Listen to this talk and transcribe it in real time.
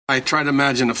I try to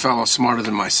imagine a fellow smarter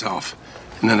than myself,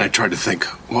 and then I try to think,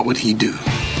 what would he do?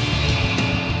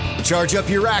 Charge up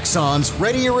your axons,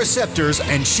 ready your receptors,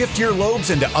 and shift your lobes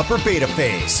into upper beta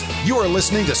phase. You are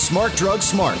listening to Smart Drug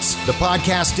Smarts, the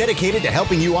podcast dedicated to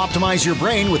helping you optimize your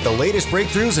brain with the latest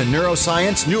breakthroughs in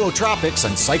neuroscience, nootropics,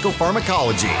 and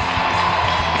psychopharmacology.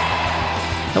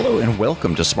 Hello and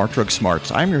welcome to Smart Drug Smarts.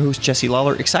 I'm your host, Jesse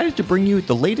Lawler, excited to bring you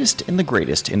the latest and the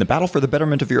greatest in the battle for the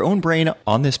betterment of your own brain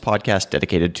on this podcast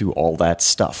dedicated to all that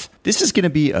stuff. This is going to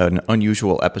be an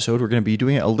unusual episode. We're going to be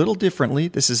doing it a little differently.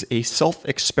 This is a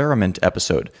self-experiment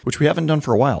episode, which we haven't done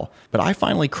for a while. But I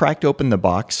finally cracked open the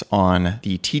box on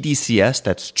the tDCS,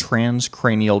 that's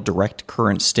transcranial direct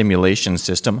current stimulation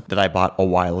system, that I bought a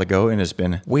while ago and has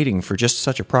been waiting for just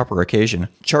such a proper occasion.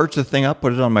 Charged the thing up,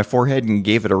 put it on my forehead, and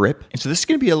gave it a rip. And so this is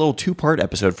going to be a little two-part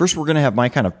episode. First, we're going to have my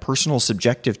kind of personal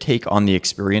subjective take on the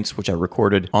experience, which I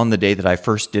recorded on the day that I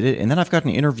first did it. And then I've got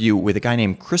an interview with a guy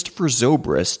named Chris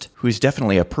Zobrist, who's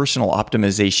definitely a personal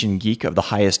optimization geek of the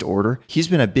highest order. He's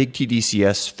been a big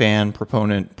tDCS fan,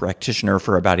 proponent, practitioner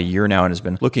for about a year now and has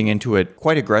been looking into it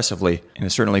quite aggressively and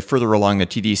is certainly further along the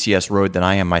tDCS road than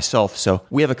I am myself. So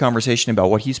we have a conversation about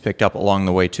what he's picked up along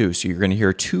the way too. So you're going to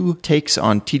hear two takes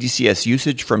on tDCS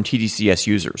usage from tDCS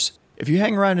users. If you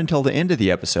hang around until the end of the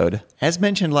episode, as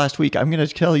mentioned last week, I'm going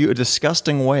to tell you a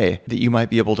disgusting way that you might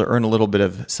be able to earn a little bit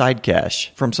of side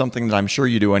cash from something that I'm sure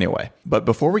you do anyway. But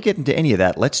before we get into any of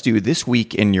that, let's do This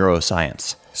Week in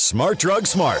Neuroscience. Smart Drug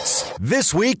Smarts,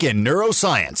 This Week in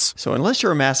Neuroscience. So unless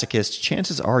you're a masochist,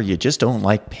 chances are you just don't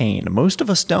like pain. Most of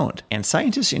us don't. And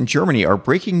scientists in Germany are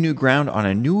breaking new ground on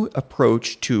a new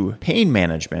approach to pain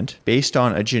management based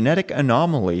on a genetic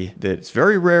anomaly that's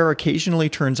very rare, occasionally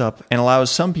turns up, and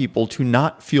allows some people to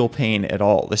not feel pain at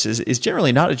all. This is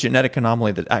generally not a genetic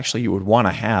anomaly that actually you would want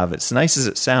to have. It's nice as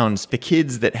it sounds. The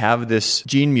kids that have this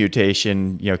gene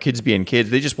mutation, kids being kids,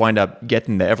 they just wind up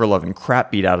getting the ever-loving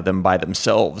crap beat out of them by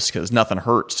themselves because nothing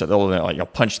hurts. So they'll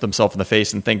punch themselves in the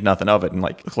face and think nothing of it and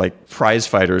look like prize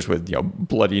fighters with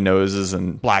bloody noses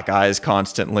and black eyes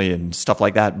constantly and stuff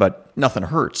like that. But nothing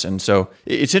hurts. And so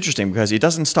it's interesting because it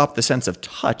doesn't stop the sense of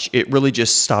touch. It really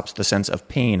just stops the sense of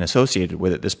pain associated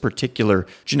with it, this particular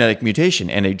genetic mutation.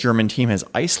 And a German team has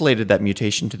isolated that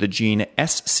mutation to the gene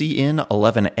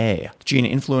SCN11A. The gene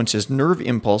influences nerve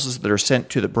impulses that are sent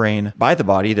to the brain by the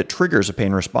body that triggers a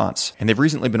pain response. And they've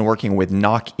recently been working with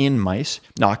knock-in mice.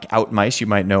 Knock-out mice, you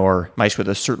might know, are mice with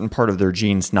a certain part of their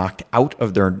genes knocked out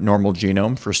of their normal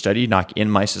genome for study.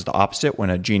 Knock-in mice is the opposite, when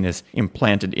a gene is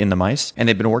implanted in the mice. And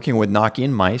they've been working with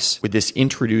knock-in mice with this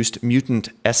introduced mutant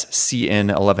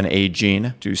SCN11A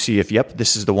gene to see if,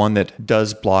 this is the one that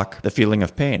does block the feeling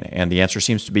of pain. And the answer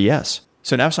seems to be yes.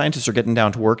 So now scientists are getting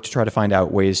down to work to try to find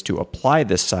out ways to apply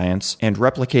this science and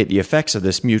replicate the effects of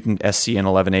this mutant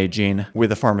SCN11A gene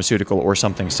with a pharmaceutical or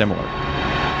something similar.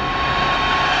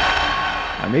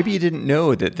 Now, maybe you didn't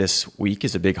know that this week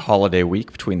is a big holiday week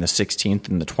between the 16th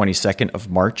and the 22nd of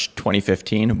March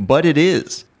 2015, but it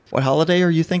is. What holiday are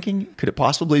you thinking? Could it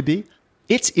possibly be?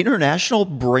 It's International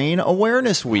Brain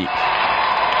Awareness Week.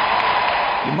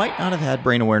 You might not have had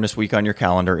Brain Awareness Week on your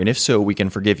calendar, and if so, we can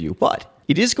forgive you. But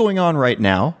it is going on right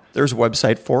now. There's a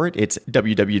website for it. It's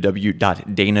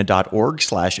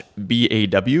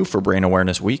www.dana.org/BAW for Brain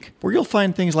Awareness Week, where you'll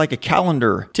find things like a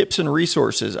calendar, tips and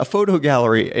resources, a photo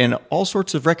gallery, and all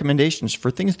sorts of recommendations for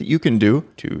things that you can do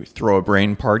to throw a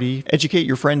brain party, educate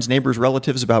your friends, neighbors,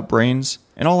 relatives about brains,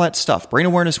 and all that stuff. Brain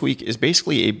Awareness Week is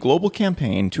basically a global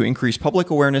campaign to increase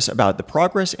public awareness about the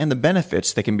progress and the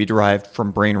benefits that can be derived from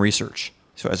brain research.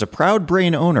 So as a proud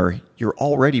brain owner, you're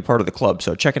already part of the club,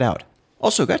 so check it out.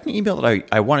 Also, got an email that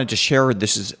I wanted to share.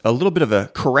 This is a little bit of a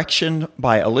correction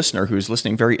by a listener who's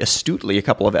listening very astutely a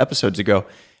couple of episodes ago.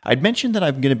 I'd mentioned that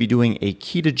I'm going to be doing a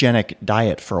ketogenic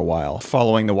diet for a while,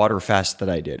 following the water fast that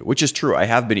I did, which is true. I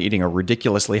have been eating a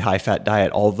ridiculously high-fat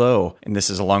diet, although, and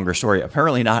this is a longer story,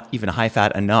 apparently not even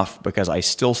high-fat enough because I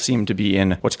still seem to be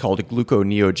in what's called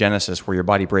gluconeogenesis, where your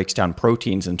body breaks down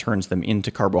proteins and turns them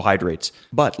into carbohydrates.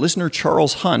 But listener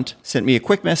Charles Hunt sent me a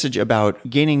quick message about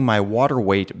gaining my water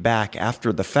weight back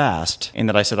after the fast, and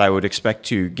that I said I would expect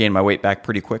to gain my weight back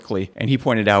pretty quickly. And he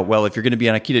pointed out, well, if you're going to be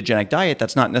on a ketogenic diet,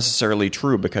 that's not necessarily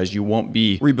true because you won't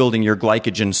be rebuilding your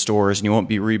glycogen stores and you won't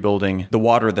be rebuilding the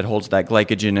water that holds that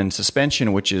glycogen in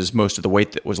suspension, which is most of the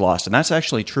weight that was lost. And that's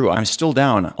actually true. I'm still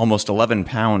down almost 11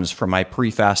 pounds from my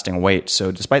pre-fasting weight.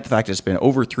 So despite the fact it's been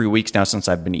over 3 weeks now since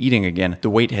I've been eating again, the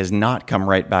weight has not come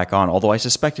right back on. Although I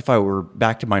suspect if I were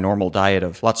back to my normal diet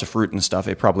of lots of fruit and stuff,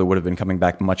 it probably would have been coming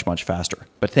back much, much faster.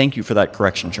 But thank you for that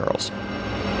correction, Charles.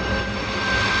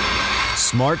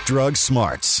 Smart Drug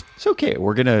Smarts. So, okay,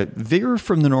 we're going to veer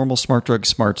from the normal Smart Drug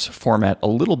Smarts format a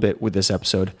little bit with this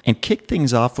episode and kick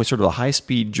things off with sort of a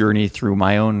high-speed journey through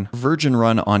my own virgin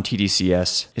run on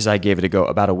tDCS as I gave it a go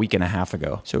about a week and a half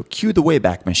ago. So, cue the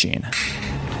Wayback Machine.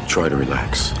 Try to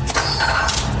relax.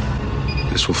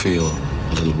 This will feel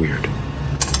a little weird.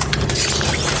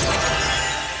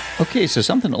 Okay, so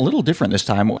something a little different this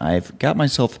time. I've got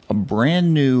myself a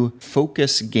brand new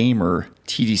Focus Gamer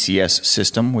tDCS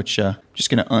system, which I'm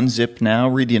just going to unzip now,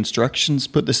 read the instructions,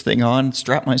 put this thing on,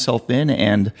 strap myself in,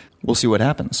 and we'll see what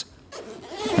happens.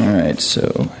 All right,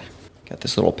 so got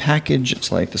this little package.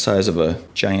 It's like the size of a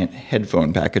giant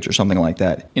headphone package or something like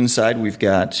that. Inside, we've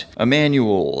got a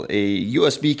manual, a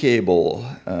USB cable,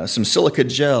 some silica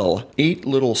gel, 8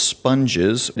 little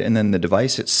sponges, and then the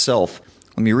device itself.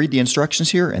 Let me read the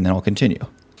instructions here, and then I'll continue.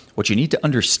 What you need to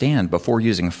understand before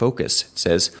using Focus, it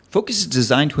says, Focus is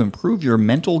designed to improve your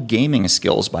mental gaming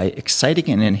skills by exciting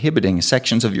and inhibiting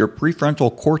sections of your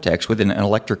prefrontal cortex with an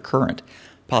electric current.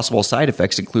 Possible side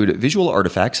effects include visual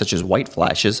artifacts such as white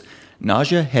flashes,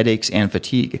 nausea, headaches, and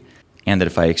fatigue. And that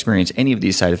if I experience any of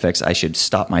these side effects, I should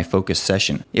stop my Focus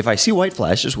session. If I see white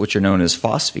flashes, which are known as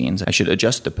phosphenes, I should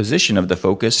adjust the position of the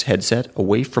Focus headset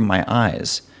away from my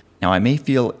eyes. Now, I may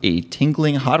feel a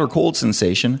tingling hot or cold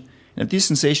sensation, and if these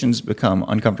sensations become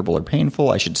uncomfortable or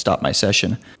painful, I should stop my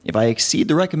session. If I exceed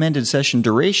the recommended session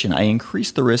duration, I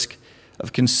increase the risk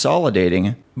of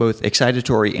consolidating both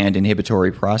excitatory and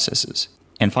inhibitory processes.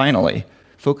 And finally,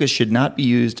 Focus should not be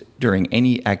used during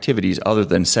any activities other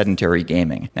than sedentary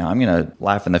gaming. Now, I'm going to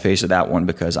laugh in the face of that one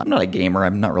because I'm not a gamer.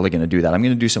 I'm not really going to do that. I'm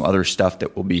going to do some other stuff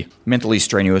that will be mentally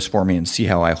strenuous for me and see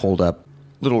how I hold up.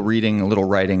 Little reading, a little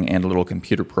writing, and a little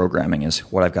computer programming is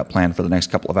what I've got planned for the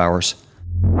next couple of hours.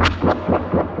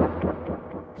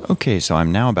 Okay, so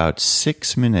I'm now about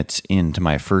 6 minutes into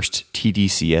my first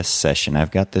tDCS session.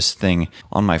 I've got this thing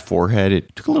on my forehead.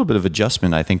 It took a little bit of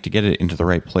adjustment, I think, to get it into the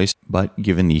right place, but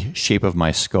given the shape of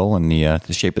my skull and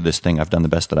the shape of this thing, I've done the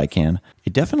best that I can.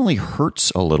 It definitely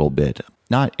hurts a little bit.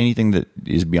 Not anything that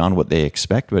is beyond what they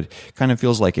expect, but kind of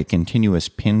feels like a continuous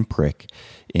pinprick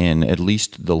in at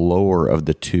least the lower of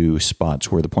the two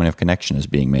spots where the point of connection is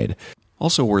being made.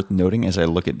 Also worth noting as I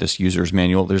look at this user's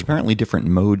manual, there's apparently different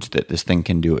modes that this thing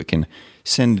can do. It can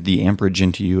send the amperage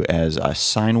into you as a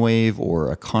sine wave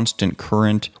or a constant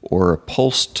current or a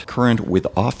pulsed current with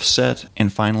offset,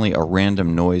 and finally a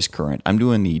random noise current. I'm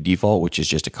doing the default, which is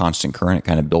just a constant current. It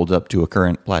kind of builds up to a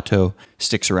current plateau,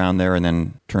 sticks around there, and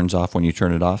then turns off when you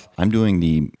turn it off. I'm doing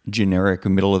the generic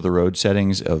middle-of-the-road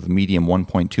settings of medium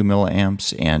 1.2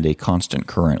 milliamps and a constant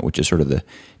current, which is sort of the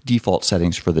default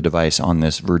settings for the device on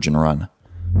this virgin run.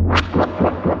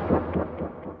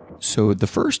 So the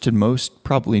first and most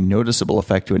probably noticeable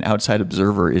effect to an outside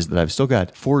observer is that I've still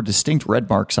got 4 distinct red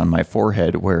marks on my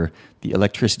forehead where the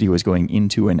electricity was going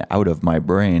into and out of my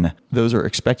brain. Those are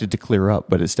expected to clear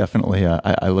up, but it's definitely,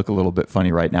 I look a little bit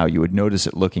funny right now. You would notice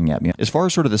it looking at me. As far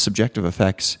as sort of the subjective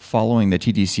effects following the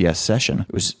tDCS session,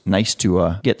 it was nice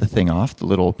to get the thing off. The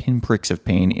little pinpricks of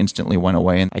pain instantly went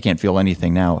away, and I can't feel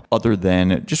anything now other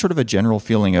than just sort of a general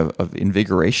feeling of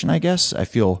invigoration, I guess. I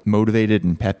feel motivated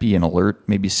and peppy and alert,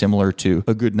 maybe similar to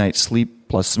a good night's sleep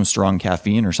plus some strong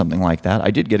caffeine or something like that.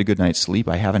 I did get a good night's sleep.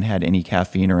 I haven't had any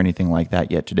caffeine or anything like that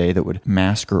yet today that would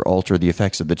mask or alter the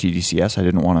effects of the tDCS. I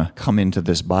didn't want to come into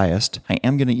this biased. I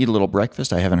am going to eat a little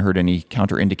breakfast. I haven't heard any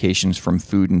counterindications from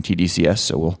food and tDCS,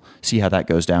 so we'll see how that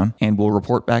goes down, and we'll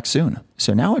report back soon.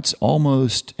 So now it's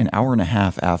almost an hour and a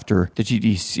half after the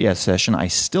tDCS session. I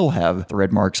still have the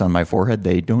red marks on my forehead.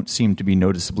 They don't seem to be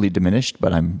noticeably diminished,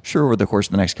 but I'm sure over the course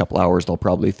of the next couple hours they'll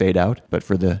probably fade out. But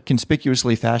for the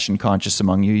conspicuously fashion conscious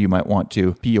among you, you might want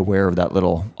to be aware of that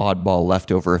little oddball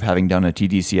leftover of having done a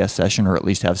tDCS session, or at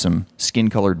least have some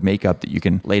skin-colored makeup that you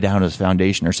can lay down as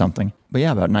foundation or something. But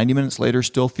yeah, about 90 minutes later,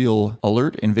 still feel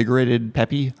alert, invigorated,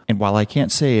 peppy. And while I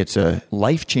can't say it's a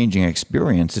life-changing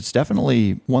experience, it's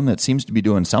definitely one that seems to be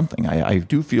doing something. I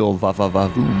do feel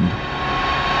va-va-va-voom.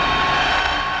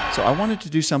 So I wanted to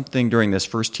do something during this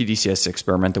first tDCS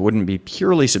experiment that wouldn't be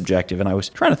purely subjective, and I was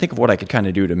trying to think of what I could kind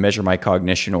of do to measure my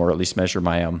cognition, or at least measure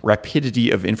my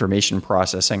rapidity of information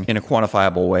processing in a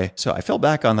quantifiable way. So I fell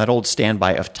back on that old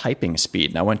standby of typing speed,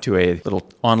 and I went to a little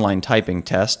online typing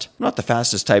test. I'm not the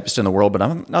fastest typist in the world, but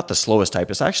I'm not the slowest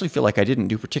typist. I actually feel like I didn't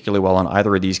do particularly well on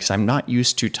either of these because I'm not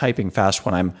used to typing fast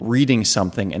when I'm reading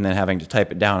something and then having to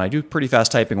type it down. I do pretty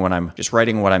fast typing when I'm just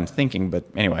writing what I'm thinking, but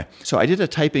anyway. So I did a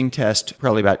typing test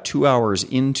probably about about 2 hours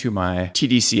into my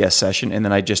tDCS session, and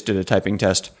then I just did a typing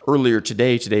test earlier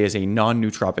today. Today is a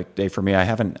non-nootropic day for me. I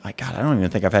don't even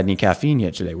think I've had any caffeine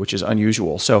yet today, which is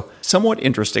unusual. So somewhat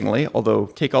interestingly, although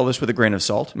take all this with a grain of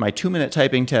salt, my 2-minute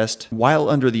typing test, while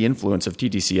under the influence of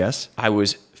tDCS, I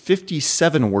was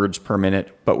 57 words per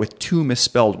minute, but with 2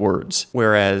 misspelled words.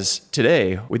 Whereas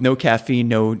today, with no caffeine,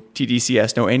 no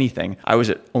tDCS, no anything, I was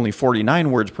at only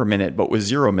 49 words per minute, but with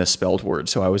 0 misspelled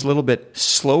words. So I was a little bit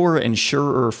slower and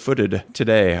surer-footed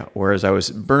today, whereas I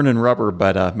was burning rubber,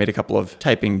 but made a couple of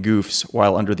typing goofs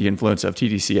while under the influence of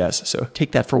tDCS. So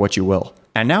take that for what you will.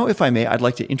 And now, if I may, I'd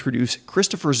like to introduce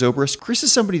Christopher Zobrist. Chris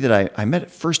is somebody that I met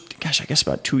at first, I guess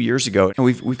about 2 years ago. And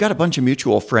we've got a bunch of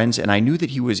mutual friends, and I knew that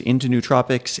he was into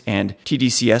nootropics and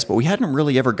tDCS, but we hadn't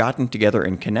really ever gotten together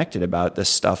and connected about this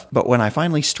stuff. But when I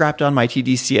finally strapped on my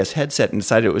tDCS headset and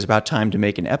decided it was about time to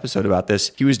make an episode about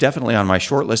this, he was definitely on my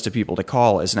short list of people to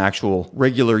call as an actual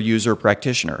regular user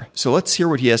practitioner. So let's hear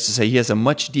what he has to say. He has a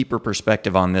much deeper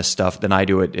perspective on this stuff than I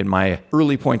do in my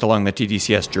early point along the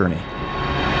tDCS journey.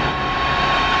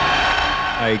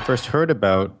 I first heard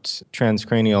about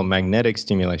transcranial magnetic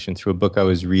stimulation through a book I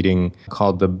was reading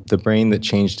called The Brain That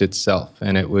Changed Itself.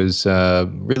 And it was a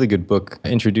really good book.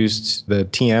 Introduced the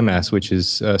TMS, which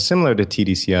is similar to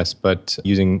tDCS, but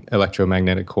using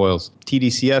electromagnetic coils.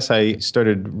 tDCS, I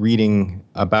started reading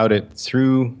about it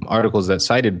through articles that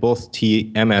cited both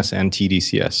TMS and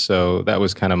tDCS. So that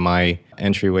was kind of my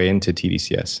entryway into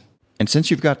tDCS. And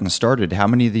since you've gotten started, how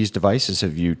many of these devices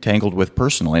have you tangled with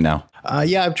personally now?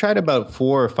 I've tried about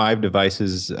 4 or 5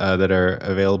 devices that are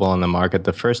available on the market.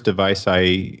 The first device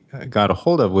I got a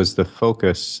hold of was the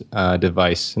Focus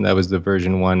device, and that was the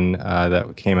version 1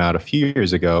 that came out a few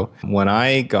years ago. When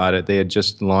I got it, they had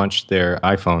just launched their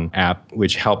iPhone app,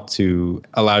 which helped to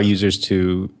allow users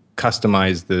to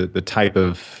customize the type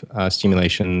of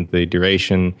stimulation, the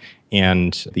duration,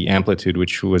 and the amplitude,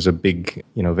 which was a big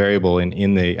variable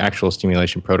in the actual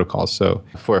stimulation protocol. So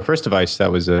for a first device,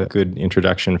 that was a good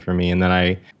introduction for me. And then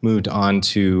I moved on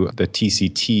to the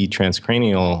TCT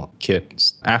transcranial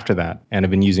kit after that, and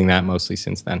have been using that mostly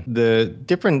since then. The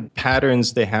different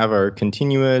patterns they have are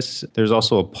continuous. There's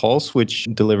also a pulse, which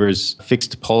delivers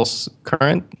fixed pulse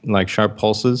current, like sharp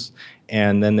pulses.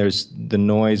 And then there's the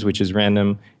noise, which is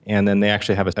random. And then they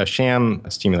actually have a sham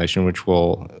stimulation, which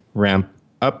will ramp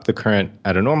up the current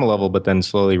at a normal level, but then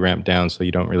slowly ramp down so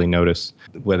you don't really notice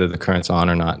whether the current's on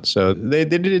or not. So they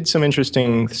did some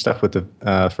interesting stuff with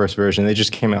the first version. They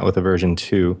just came out with a version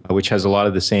 2, which has a lot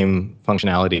of the same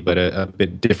functionality, but a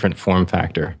bit different form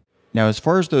factor. Now, as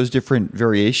far as those different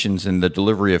variations in the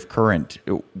delivery of current,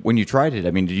 when you tried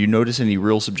it, did you notice any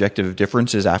real subjective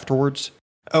differences afterwards?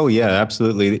 Oh, yeah,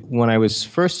 absolutely. When I was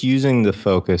first using the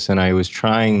Focus and I was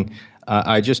trying,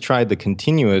 I just tried the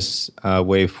continuous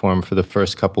waveform for the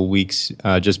first couple weeks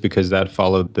just because that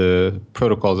followed the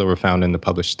protocols that were found in the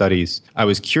published studies. I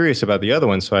was curious about the other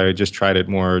one, so I just tried it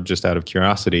more just out of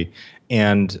curiosity.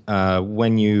 And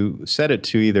when you set it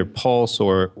to either pulse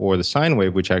or the sine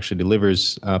wave, which actually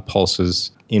delivers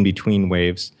pulses in between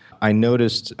waves, I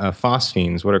noticed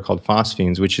phosphenes, what are called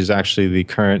phosphenes, which is actually the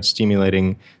current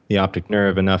stimulating the optic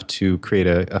nerve enough to create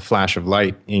a flash of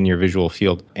light in your visual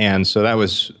field. And so that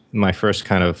was my first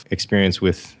kind of experience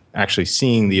with actually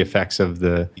seeing the effects of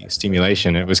the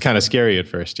stimulation. It was kind of scary at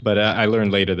first, but I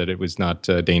learned later that it was not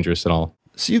dangerous at all.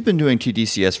 So you've been doing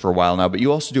tDCS for a while now, but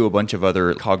you also do a bunch of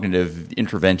other cognitive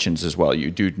interventions as well. You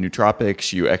do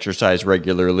nootropics, you exercise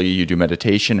regularly, you do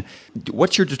meditation.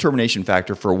 What's your determination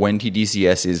factor for when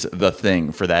tDCS is the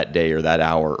thing for that day or that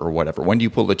hour or whatever? When do you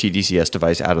pull the tDCS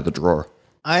device out of the drawer?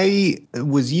 I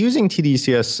was using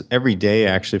tDCS every day,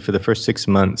 actually, for the first 6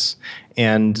 months.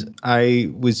 And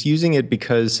I was using it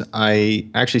because I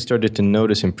actually started to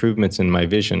notice improvements in my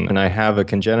vision. And I have a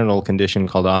congenital condition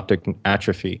called optic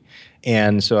atrophy.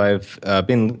 And so I've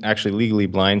been actually legally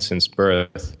blind since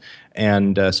birth.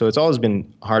 And so it's always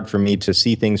been hard for me to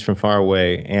see things from far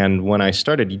away. And when I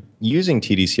started using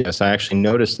tDCS, I actually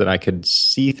noticed that I could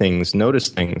see things, notice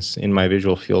things in my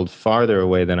visual field farther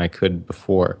away than I could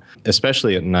before,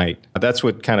 especially at night. That's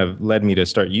what kind of led me to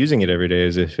start using it every day.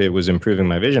 Is if it was improving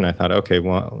my vision, I thought, okay,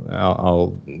 well, I'll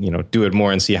do it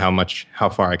more and see how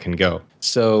far I can go.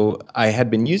 So I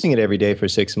had been using it every day for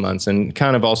 6 months and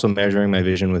kind of also measuring my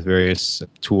vision with various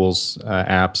tools,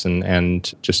 apps,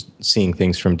 and just seeing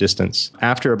things from distance.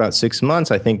 After about 6 months,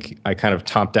 I think I kind of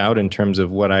topped out in terms of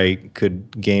what I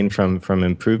could gain from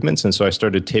improvements. And so I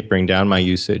started tapering down my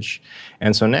usage.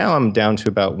 And so now I'm down to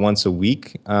about once a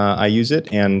week I use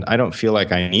it. And I don't feel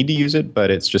like I need to use it, but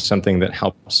it's just something that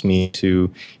helps me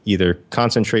to either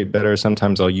concentrate better.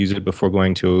 Sometimes I'll use it before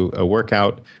going to a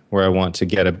workout where I want to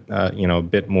get a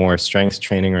bit more strength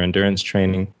training or endurance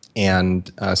training. And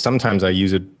sometimes I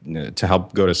use it to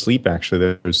help go to sleep.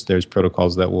 Actually, there's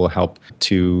protocols that will help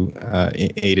to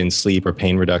aid in sleep or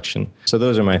pain reduction. So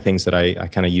those are my things that I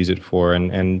kind of use it for,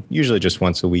 and usually just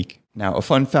once a week. Now, a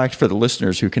fun fact for the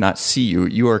listeners who cannot see you,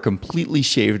 you are completely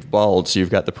shaved bald, so you've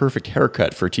got the perfect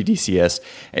haircut for tDCS,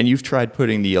 and you've tried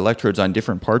putting the electrodes on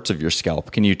different parts of your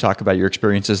scalp. Can you talk about your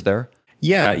experiences there?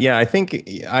 Yeah. I think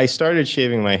I started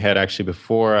shaving my head actually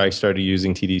before I started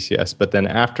using tDCS, but then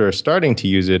after starting to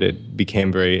use it, it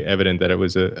became very evident that it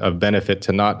was of benefit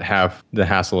to not have the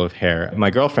hassle of hair.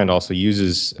 My girlfriend also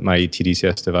uses my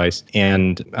tDCS device,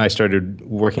 and I started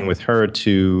working with her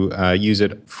to use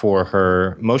it for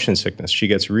her motion sickness. She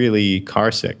gets really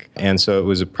car sick, and so it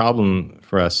was a problem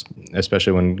for us,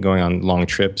 especially when going on long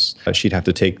trips. She'd have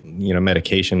to take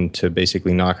medication to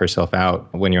basically knock herself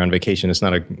out. When you're on vacation, it's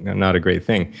not a great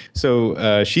thing.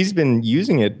 So she's been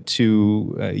using it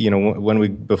to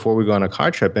before we go on a car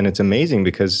trip, and it's amazing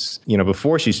because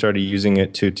before she started using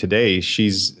it to today,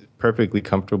 she's perfectly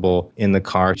comfortable in the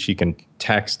car. She can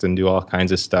text and do all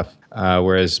kinds of stuff,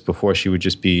 whereas before she would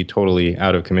just be totally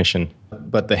out of commission.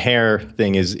 But the hair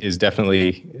thing is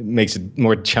definitely makes it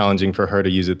more challenging for her to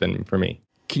use it than for me.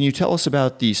 Can you tell us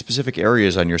about the specific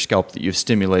areas on your scalp that you've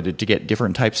stimulated to get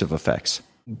different types of effects?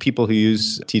 People who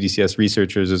use tDCS,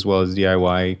 researchers as well as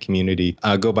DIY community,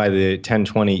 go by the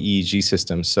 1020 EEG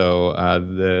system. So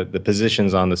the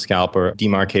positions on the scalp are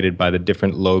demarcated by the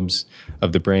different lobes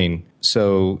of the brain.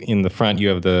 So in the front, you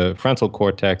have the frontal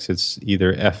cortex. It's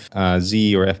either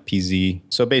FZ or FPZ.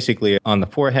 So basically on the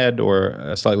forehead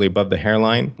or slightly above the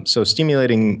hairline. So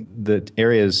stimulating the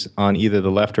areas on either the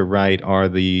left or right are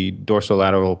the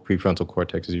dorsolateral prefrontal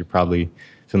cortex, as you're probably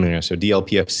familiar. So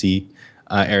DLPFC.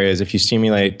 Areas. If you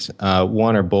stimulate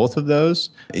one or both of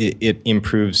those, it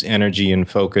improves energy and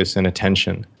focus and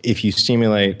attention. If you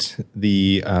stimulate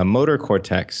the motor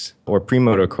cortex or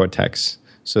premotor cortex,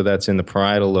 so that's in the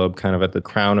parietal lobe, kind of at the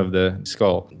crown of the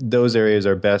skull, those areas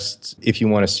are best if you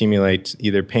want to stimulate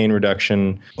either pain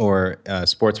reduction or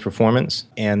sports performance.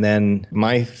 And then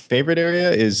my favorite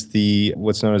area is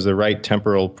what's known as the right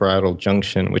temporal parietal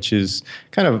junction, which is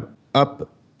kind of up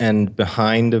and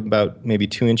behind, about maybe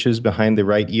 2 inches behind the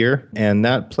right ear. And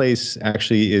that place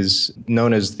actually is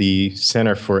known as the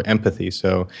center for empathy.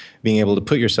 So being able to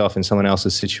put yourself in someone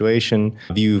else's situation,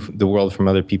 view the world from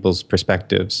other people's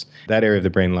perspectives, that area of the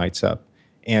brain lights up.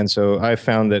 And so I've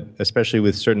found that, especially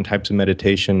with certain types of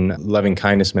meditation, loving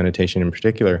kindness meditation in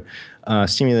particular,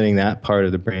 stimulating that part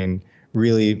of the brain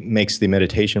really makes the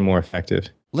meditation more effective.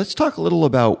 Let's talk a little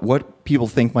about what people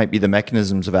think might be the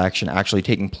mechanisms of action actually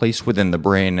taking place within the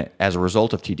brain as a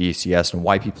result of tDCS and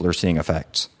why people are seeing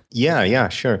effects. Yeah,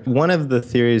 sure. One of the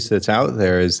theories that's out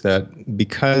there is that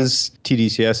because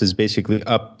tDCS is basically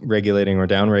up-regulating or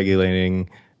down-regulating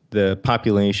the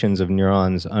populations of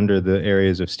neurons under the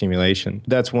areas of stimulation.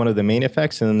 That's one of the main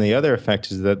effects. And then the other effect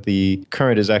is that the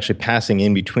current is actually passing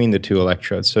in between the two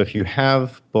electrodes. So if you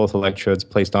have both electrodes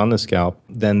placed on the scalp,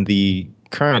 then the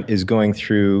current is going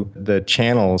through the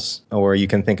channels, or you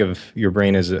can think of your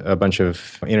brain as a bunch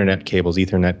of internet cables,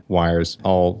 Ethernet wires,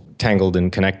 all tangled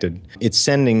and connected. It's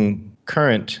sending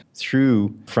current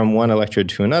through from one electrode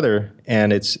to another,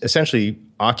 and it's essentially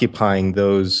occupying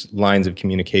those lines of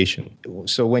communication.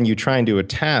 So when you try and do a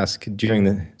task during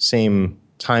the same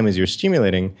time as you're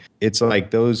stimulating, it's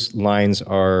like those lines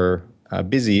are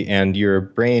busy, and your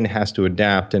brain has to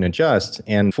adapt and adjust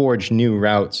and forge new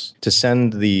routes to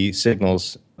send the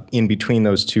signals in between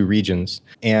those two regions.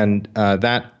 And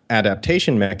that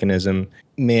adaptation mechanism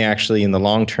may actually, in the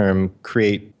long term,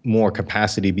 create more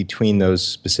capacity between those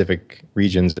specific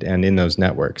regions and in those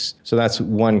networks. So that's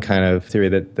one kind of theory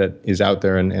that is out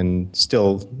there and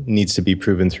still needs to be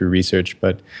proven through research,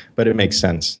 but it makes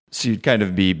sense. So you'd kind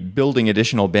of be building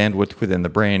additional bandwidth within the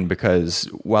brain because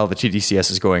while the tDCS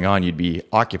is going on, you'd be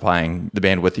occupying the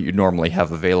bandwidth that you'd normally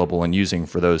have available and using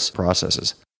for those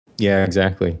processes. Yeah,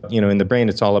 exactly. In the brain,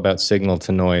 it's all about signal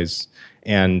to noise.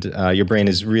 And your brain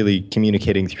is really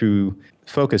communicating through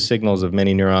focus signals of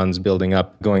many neurons building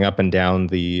up, going up and down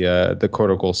the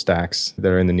cortical stacks that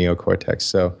are in the neocortex.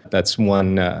 So that's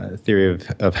one theory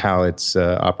of how it's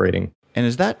operating. And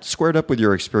is that squared up with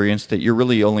your experience that you're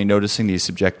really only noticing these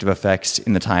subjective effects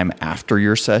in the time after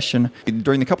your session?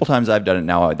 During the couple times I've done it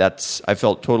now, I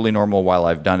felt totally normal while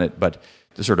I've done it, but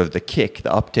the sort of the kick, the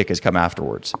uptick has come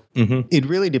afterwards. Mm-hmm. It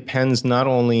really depends not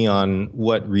only on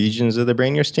what regions of the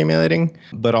brain you're stimulating,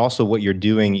 but also what you're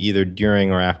doing either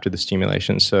during or after the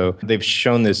stimulation. So they've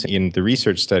shown this in the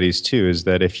research studies too, is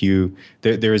that if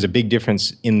there is a big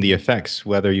difference in the effects,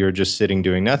 whether you're just sitting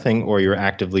doing nothing or you're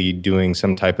actively doing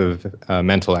some type of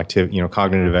mental activity,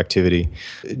 cognitive activity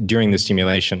during the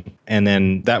stimulation. And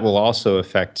then that will also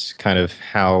affect kind of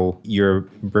how your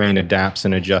brain adapts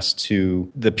and adjusts to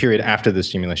the period after the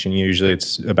stimulation. Usually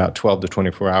it's about 12 to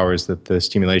 24 hours that the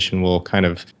stimulation will kind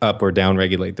of up or down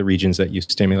regulate the regions that you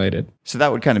stimulated. So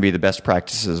that would kind of be the best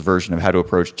practices version of how to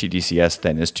approach tDCS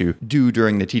then, is to do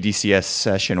during the tDCS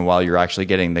session while you're actually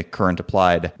getting the current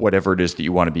applied, whatever it is that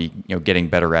you want to be getting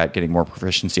better at, getting more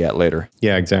proficiency at later.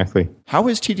 Yeah, exactly. How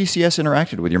has tDCS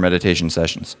interacted with your meditation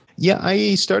sessions? Yeah,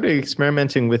 I started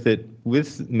experimenting with it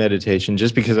with meditation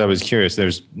just because I was curious.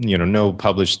 There's, no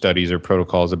published studies or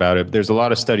protocols about it. There's a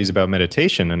lot of studies about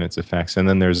meditation and its effects, and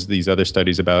then there's these other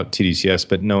studies about tDCS,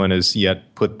 but no one has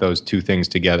yet put those two things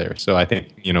together. So I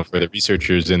think, for the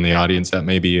researchers in the audience, that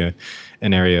may be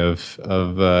an area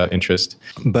of interest.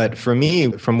 But for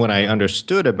me, from what I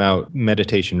understood about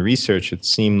meditation research, it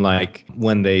seemed like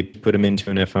when they put them into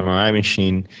an fMRI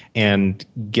machine and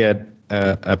get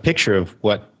a picture of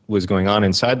what was going on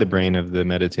inside the brain of the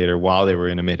meditator while they were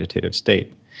in a meditative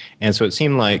state. And so it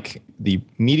seemed like the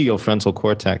medial frontal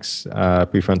cortex,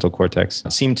 prefrontal cortex,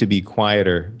 seemed to be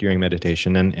quieter during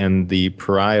meditation, and the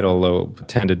parietal lobe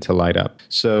tended to light up.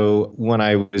 So when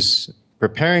I was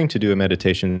preparing to do a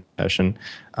meditation session,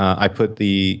 I put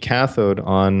the cathode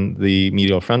on the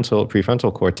medial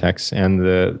prefrontal cortex and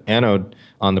the anode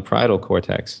on the parietal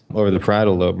cortex, or the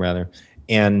parietal lobe rather,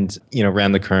 and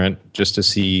ran the current just to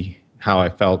see how I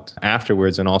felt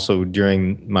afterwards and also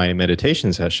during my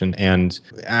meditation session. And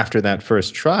after that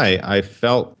first try, I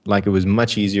felt like it was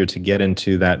much easier to get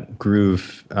into that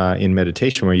groove in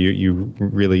meditation where you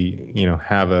really,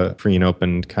 have a free and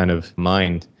open kind of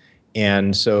mind.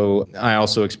 And so I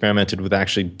also experimented with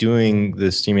actually doing the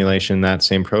stimulation, that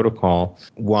same protocol,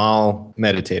 while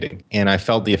meditating. And I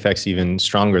felt the effects even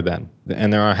stronger then.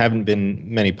 And there haven't been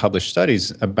many published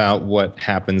studies about what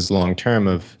happens long-term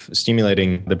of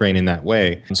stimulating the brain in that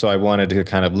way. And so I wanted to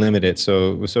kind of limit it.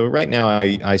 So right now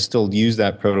I still use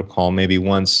that protocol maybe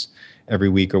once every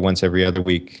week or once every other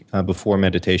week before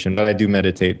meditation. But I do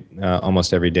meditate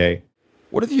almost every day.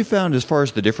 What have you found as far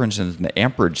as the difference in the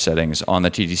amperage settings on the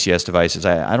tDCS devices?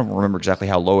 I don't remember exactly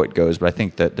how low it goes, but I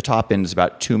think that the top end is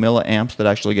about 2 milliamps that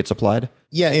actually gets applied.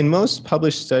 Yeah, in most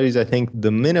published studies, I think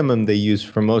the minimum they use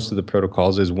for most of the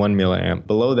protocols is 1 milliamp.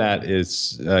 Below that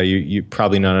is you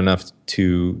probably not enough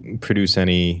to produce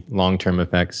any long-term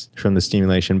effects from the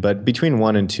stimulation. But between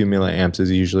 1 and 2 milliamps is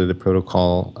usually the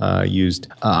protocol used.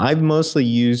 I've mostly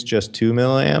used just 2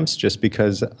 milliamps just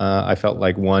because I felt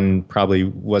like 1 probably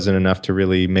wasn't enough to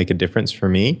really make a difference for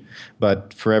me.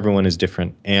 But for everyone is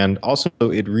different. And also,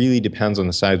 it really depends on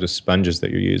the size of sponges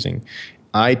that you're using.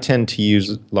 I tend to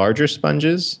use larger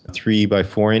sponges, 3 by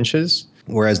 4 inches,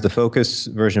 whereas the Focus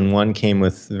version 1 came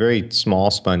with very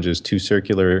small sponges, 2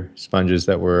 circular sponges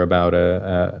that were about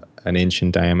an inch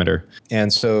in diameter.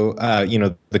 And so,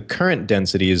 the current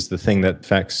density is the thing that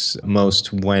affects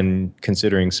most when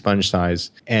considering sponge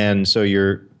size. And so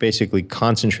you're basically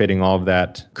concentrating all of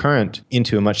that current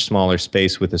into a much smaller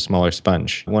space with a smaller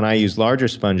sponge. When I use larger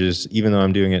sponges, even though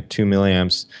I'm doing it 2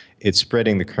 milliamps, it's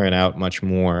spreading the current out much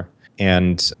more.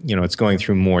 And, it's going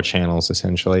through more channels,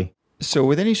 essentially. So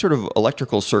with any sort of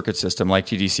electrical circuit system like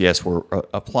tDCS, we're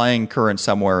applying current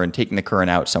somewhere and taking the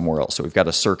current out somewhere else. So we've got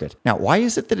a circuit. Now, why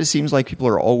is it that it seems like people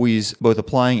are always both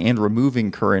applying and removing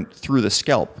current through the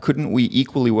scalp? Couldn't we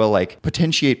equally well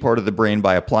potentiate part of the brain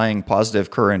by applying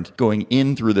positive current going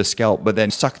in through the scalp, but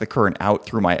then suck the current out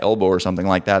through my elbow or something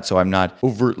like that, so I'm not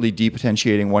overtly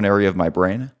depotentiating one area of my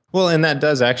brain? Well, and that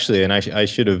does actually, and I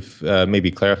should have maybe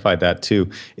clarified that too,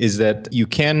 is that you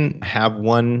can have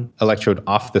one electrode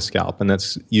off the scalp, and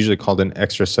that's usually called an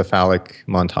extracephalic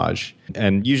montage.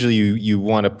 And usually you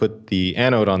want to put the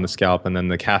anode on the scalp and then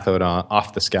the cathode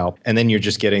off the scalp, and then you're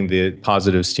just getting the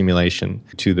positive stimulation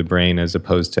to the brain as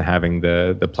opposed to having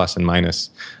the plus and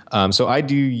minus. So I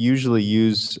do usually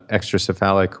use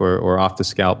extracephalic or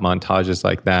off-the-scalp montages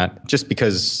like that, just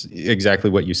because exactly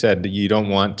what you said, you don't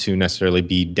want to necessarily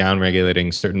be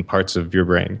down-regulating certain parts of your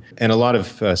brain. And a lot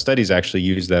of studies actually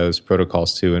use those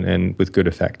protocols too, and with good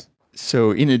effect.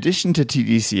 So in addition to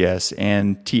tDCS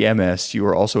and TMS, you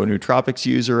are also a nootropics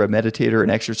user, a meditator, an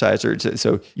exerciser.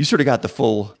 So you sort of got the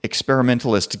full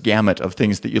experimentalist gamut of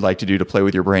things that you like to do to play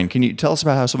with your brain. Can you tell us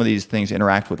about how some of these things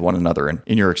interact with one another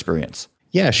in your experience?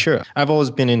 Yeah, sure. I've always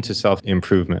been into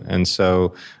self-improvement. And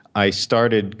so I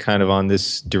started kind of on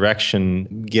this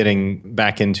direction, getting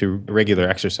back into regular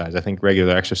exercise. I think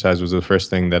regular exercise was the first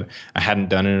thing that I hadn't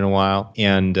done in a while.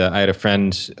 And I had a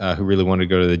friend who really wanted to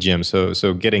go to the gym.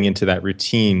 So getting into that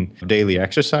routine of daily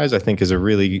exercise, I think, is a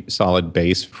really solid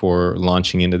base for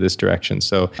launching into this direction.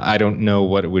 So I don't know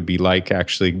what it would be like,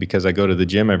 actually, because I go to the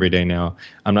gym every day now.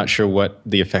 I'm not sure what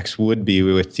the effects would be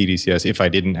with tDCS if I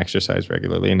didn't exercise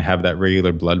regularly and have that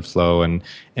regular blood flow. And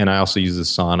I also use the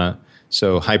sauna.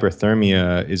 So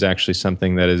hyperthermia is actually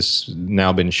something that has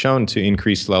now been shown to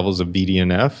increase levels of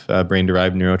BDNF,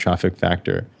 brain-derived neurotrophic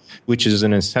factor, which is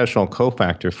an essential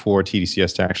cofactor for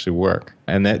tDCS to actually work.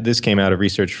 And this came out of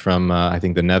research from, I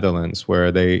think, the Netherlands,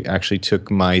 where they actually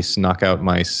took knockout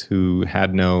mice who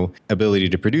had no ability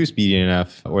to produce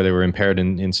BDNF, or they were impaired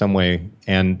in some way,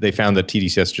 and they found that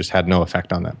tDCS just had no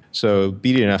effect on them. So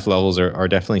BDNF levels are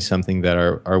definitely something that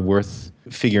are worth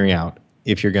figuring out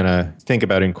if you're going to think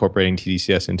about incorporating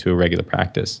tDCS into a regular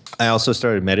practice. I also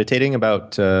started meditating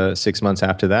about 6 months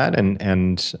after that,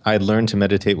 and I learned to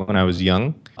meditate when I was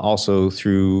young, also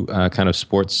through kind of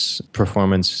sports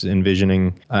performance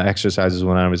envisioning exercises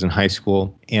when I was in high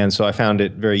school. And so I found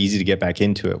it very easy to get back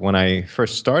into it. When I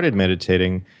first started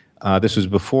meditating, this was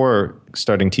before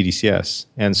starting tDCS.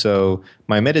 And so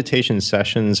my meditation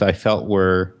sessions I felt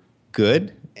were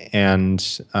good,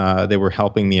 and they were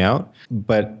helping me out,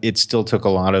 but it still took a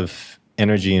lot of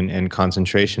energy and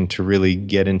concentration to really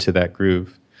get into that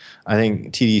groove. I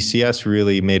think tDCS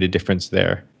really made a difference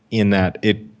there, in that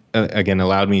it, again,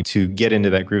 allowed me to get into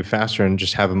that groove faster and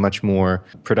just have much more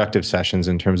productive sessions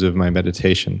in terms of my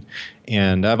meditation.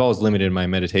 And I've always limited my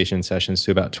meditation sessions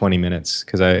to about 20 minutes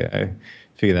because I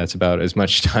figure that's about as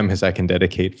much time as I can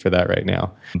dedicate for that right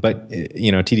now. But,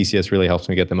 tDCS really helps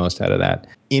me get the most out of that.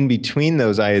 In between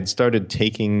those, I had started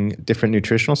taking different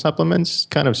nutritional supplements,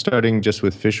 kind of starting just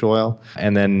with fish oil.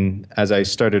 And then as I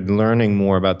started learning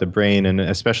more about the brain, and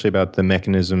especially about the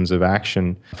mechanisms of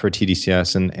action for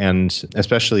tDCS, and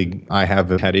especially I have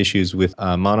had issues with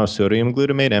monosodium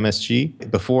glutamate,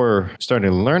 MSG. Before starting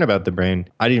to learn about the brain,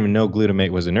 I didn't even know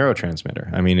glutamate was a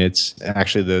neurotransmitter. I mean, it's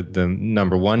actually the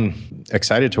number one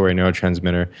excitatory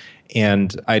neurotransmitter.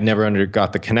 And I'd never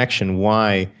got the connection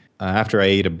why after I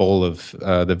ate a bowl of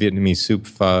the Vietnamese soup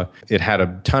pho, it had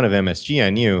a ton of MSG, I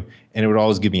knew, and it would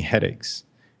always give me headaches.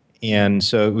 And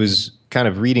so it was kind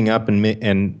of reading up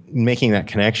and making that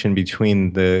connection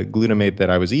between the glutamate that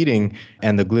I was eating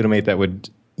and the glutamate that would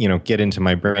get into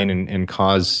my brain and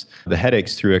cause the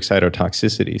headaches through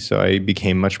excitotoxicity. So I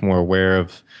became much more aware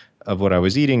of what I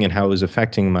was eating and how it was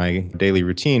affecting my daily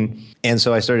routine. And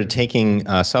so I started taking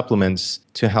supplements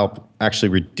to help actually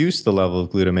reduce the level of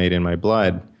glutamate in my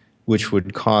blood, which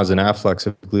would cause an afflux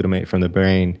of glutamate from the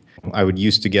brain. I would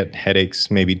used to get headaches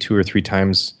maybe 2 or 3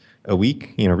 times a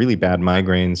week, really bad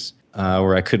migraines,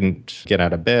 where I couldn't get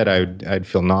out of bed. I'd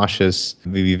feel nauseous,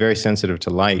 be very sensitive to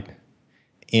light.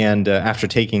 And after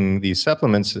taking these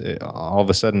supplements, all of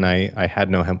a sudden I had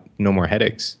no more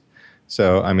headaches.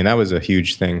 So, I mean, that was a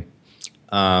huge thing.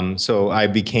 So I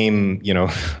became,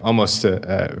 almost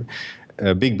a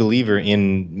big believer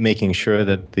in making sure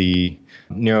that the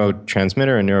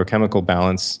neurotransmitter and neurochemical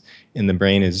balance in the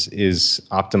brain is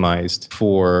optimized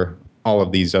for all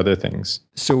of these other things.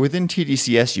 So within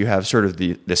tDCS, you have sort of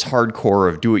this hardcore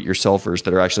of do-it-yourselfers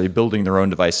that are actually building their own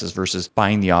devices versus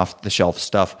buying the off-the-shelf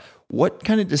stuff. What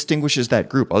kind of distinguishes that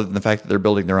group, other than the fact that they're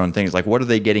building their own things? Like, what are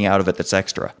they getting out of it that's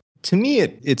extra? To me,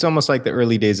 it's almost like the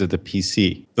early days of the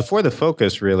PC. Before the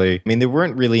Focus, really, there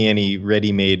weren't really any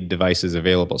ready-made devices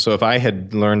available. So if I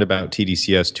had learned about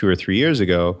tDCS 2 or 3 years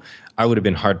ago, I would have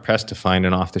been hard-pressed to find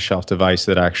an off-the-shelf device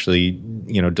that actually,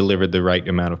 delivered the right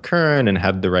amount of current and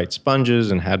had the right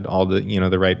sponges and had all the,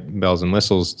 the right bells and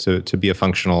whistles to be a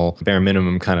functional, bare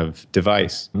minimum kind of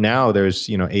device. Now there's,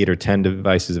 8 or 10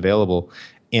 devices available,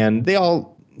 and they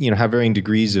all have varying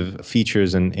degrees of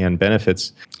features and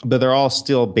benefits, but they're all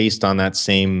still based on that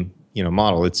same,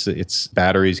 model. It's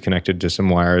batteries connected to some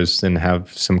wires and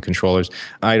have some controllers.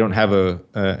 I don't have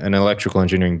an electrical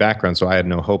engineering background, so I had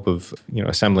no hope of,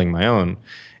 assembling my own.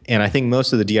 And I think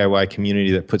most of the DIY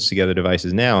community that puts together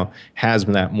devices now has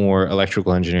that more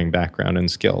electrical engineering background and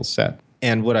skill set.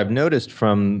 And what I've noticed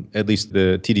from at least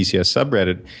the tDCS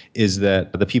subreddit is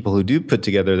that the people who do put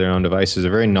together their own devices are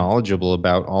very knowledgeable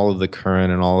about all of the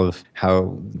current and all of how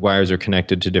wires are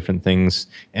connected to different things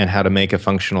and how to make a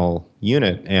functional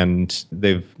unit. And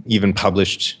they've even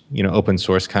published, open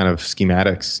source kind of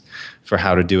schematics for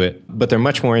how to do it. But they're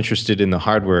much more interested in the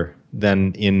hardware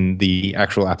than in the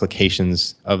actual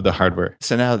applications of the hardware.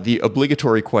 So now the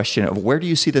obligatory question of where do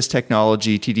you see this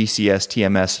technology, tDCS,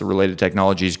 TMS, the related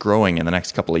technologies growing in the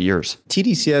next couple of years?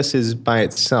 tDCS is by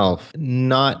itself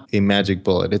not a magic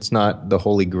bullet. It's not the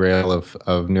holy grail of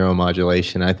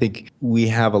neuromodulation. I think we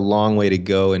have a long way to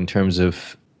go in terms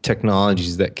of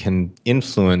technologies that can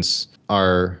influence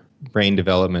our brain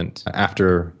development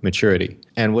after maturity.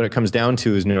 And what it comes down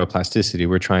to is neuroplasticity.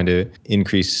 We're trying to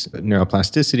increase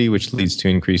neuroplasticity, which leads to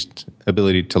increased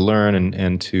ability to learn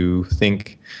and to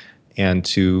think and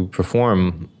to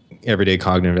perform everyday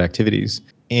cognitive activities.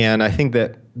 And I think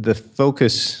that the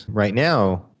focus right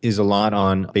now is a lot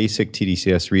on basic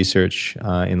tDCS research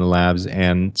in the labs,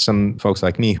 and some folks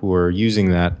like me who are using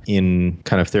that in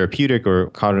kind of therapeutic or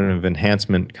cognitive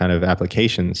enhancement kind of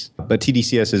applications. But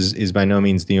tDCS is by no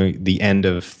means the end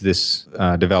of this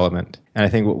development. And I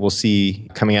think what we'll see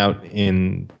coming out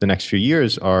in the next few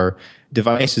years are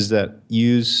devices that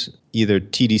use either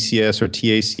tDCS or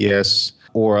tACS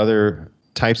or other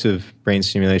types of brain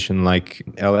stimulation like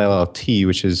LLT,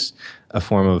 which is a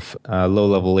form of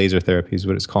low-level laser therapy is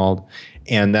what it's called.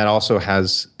 And that also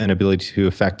has an ability to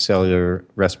affect cellular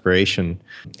respiration.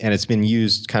 And it's been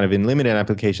used kind of in limited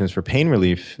applications for pain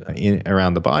relief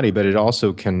around the body, but it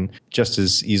also can just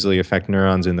as easily affect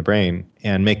neurons in the brain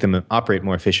and make them operate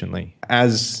more efficiently.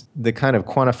 As the kind of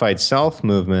quantified self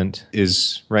movement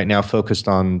is right now focused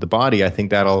on the body, I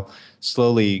think that'll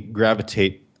slowly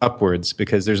gravitate upwards,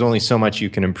 because there's only so much you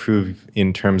can improve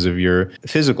in terms of your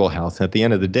physical health. At the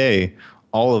end of the day,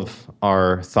 all of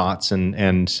our thoughts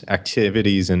and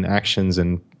activities and actions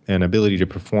and ability to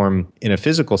perform in a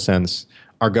physical sense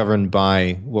are governed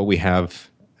by what we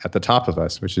have at the top of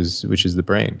us, which is the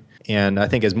brain. And I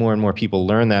think as more and more people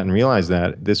learn that and realize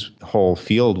that, this whole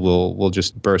field will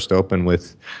just burst open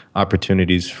with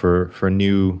opportunities for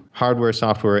new hardware,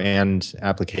 software, and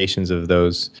applications of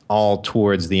those, all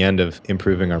towards the end of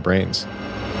improving our brains.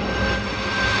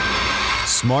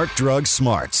 Smart Drug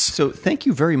Smarts. So thank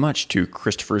you very much to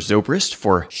Christopher Zobrist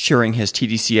for sharing his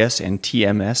tDCS and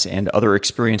TMS and other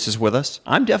experiences with us.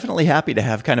 I'm definitely happy to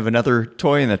have kind of another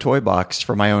toy in the toy box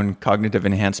for my own cognitive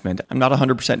enhancement. I'm not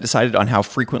 100% decided on how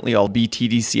frequently I'll be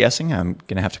tDCSing. I'm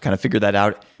going to have to kind of figure that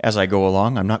out as I go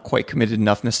along. I'm not quite committed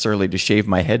enough necessarily to shave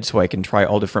my head so I can try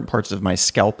all different parts of my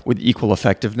scalp with equal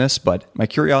effectiveness, but my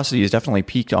curiosity is definitely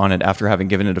piqued on it after having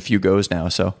given it a few goes now,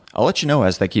 so I'll let you know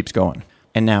as that keeps going.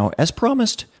 And now, as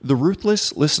promised, the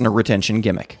ruthless listener retention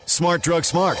gimmick. Smart Drug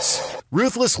Smarts.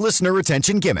 Ruthless listener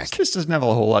retention gimmick. This doesn't have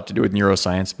a whole lot to do with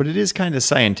neuroscience, but it is kind of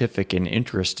scientific and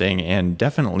interesting and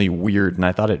definitely weird, and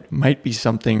I thought it might be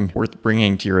something worth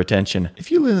bringing to your attention. If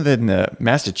you live in the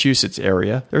Massachusetts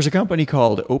area, there's a company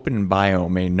called Open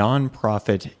Biome, a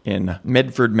non-profit in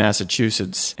Medford,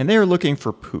 Massachusetts, and they are looking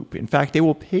for poop. In fact, they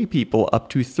will pay people up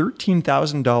to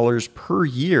 $13,000 per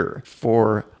year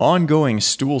for ongoing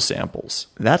stool samples.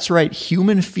 That's right,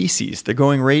 human feces. The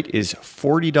going rate is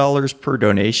 $40 per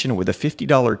donation with a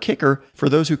 $50 kicker for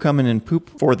those who come in and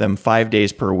poop for them 5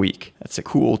 days per week. That's a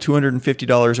cool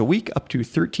 $250 a week, up to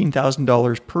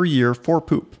 $13,000 per year for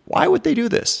poop. Why would they do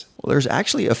this? Well, there's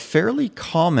actually a fairly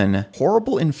common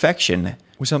horrible infection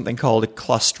with something called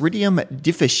Clostridium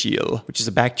difficile, which is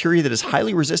a bacteria that is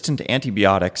highly resistant to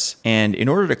antibiotics. And in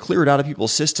order to clear it out of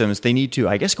people's systems, they need to,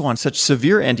 go on such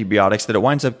severe antibiotics that it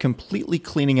winds up completely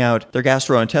cleaning out their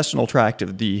gastrointestinal tract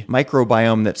of the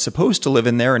microbiome that's supposed to live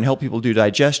in there and help people do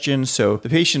digestion. So the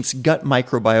patient's gut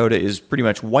microbiota is pretty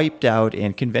much wiped out,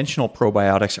 and conventional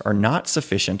probiotics are not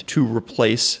sufficient to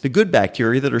replace the good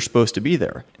bacteria that are supposed to be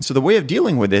there. And so the way of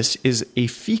dealing with this is a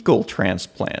fecal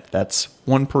transplant. That's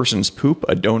one person's poop,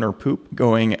 a donor poop,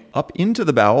 going up into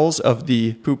the bowels of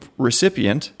the poop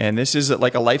recipient. And this is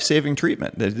like a life-saving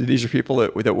treatment. These are people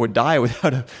that would die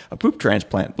without a poop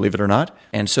transplant, believe it or not.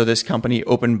 And so this company,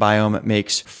 Open Biome,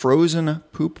 makes frozen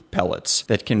poop pellets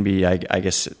that can be, I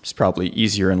guess it's probably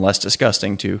easier and less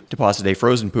disgusting to deposit a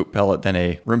frozen poop pellet than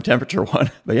a room temperature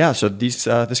one. But yeah, so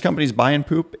this company's buying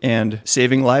poop and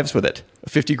saving lives with it. A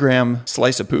 50-gram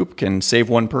slice of poop can save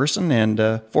one person,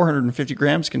 and 450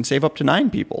 grams can save up to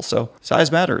 9 people. So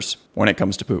size matters when it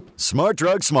comes to poop. Smart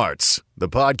Drug Smarts. The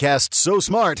podcast so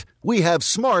smart, we have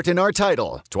smart in our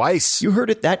title twice. You heard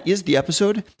it. That is the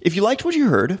episode. If you liked what you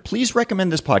heard, please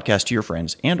recommend this podcast to your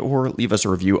friends and or leave us a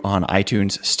review on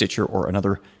iTunes, Stitcher, or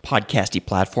another podcasty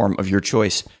platform of your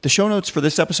choice. The show notes for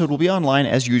this episode will be online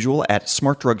as usual at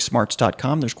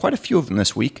smartdrugsmarts.com. There's quite a few of them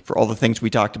this week for all the things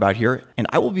we talked about here. And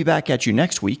I will be back at you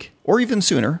next week, or even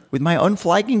sooner, with my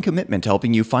unflagging commitment to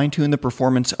helping you fine-tune the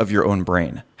performance of your own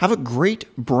brain. Have a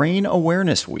great brain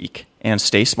awareness week and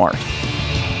stay smart.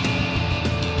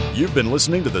 You've been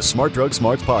listening to the Smart Drug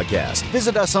Smarts podcast.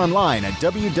 Visit us online at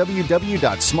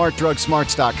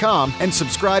www.smartdrugsmarts.com and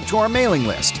subscribe to our mailing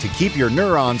list to keep your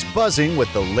neurons buzzing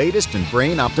with the latest in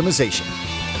brain optimization.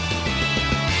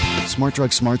 Smart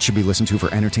Drug Smarts should be listened to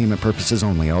for entertainment purposes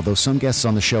only. Although some guests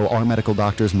on the show are medical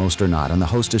doctors, most are not. And the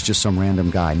host is just some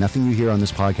random guy. Nothing you hear on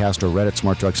this podcast or read at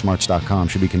smartdrugsmarts.com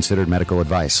should be considered medical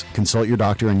advice. Consult your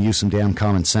doctor and use some damn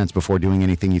common sense before doing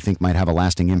anything you think might have a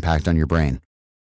lasting impact on your brain.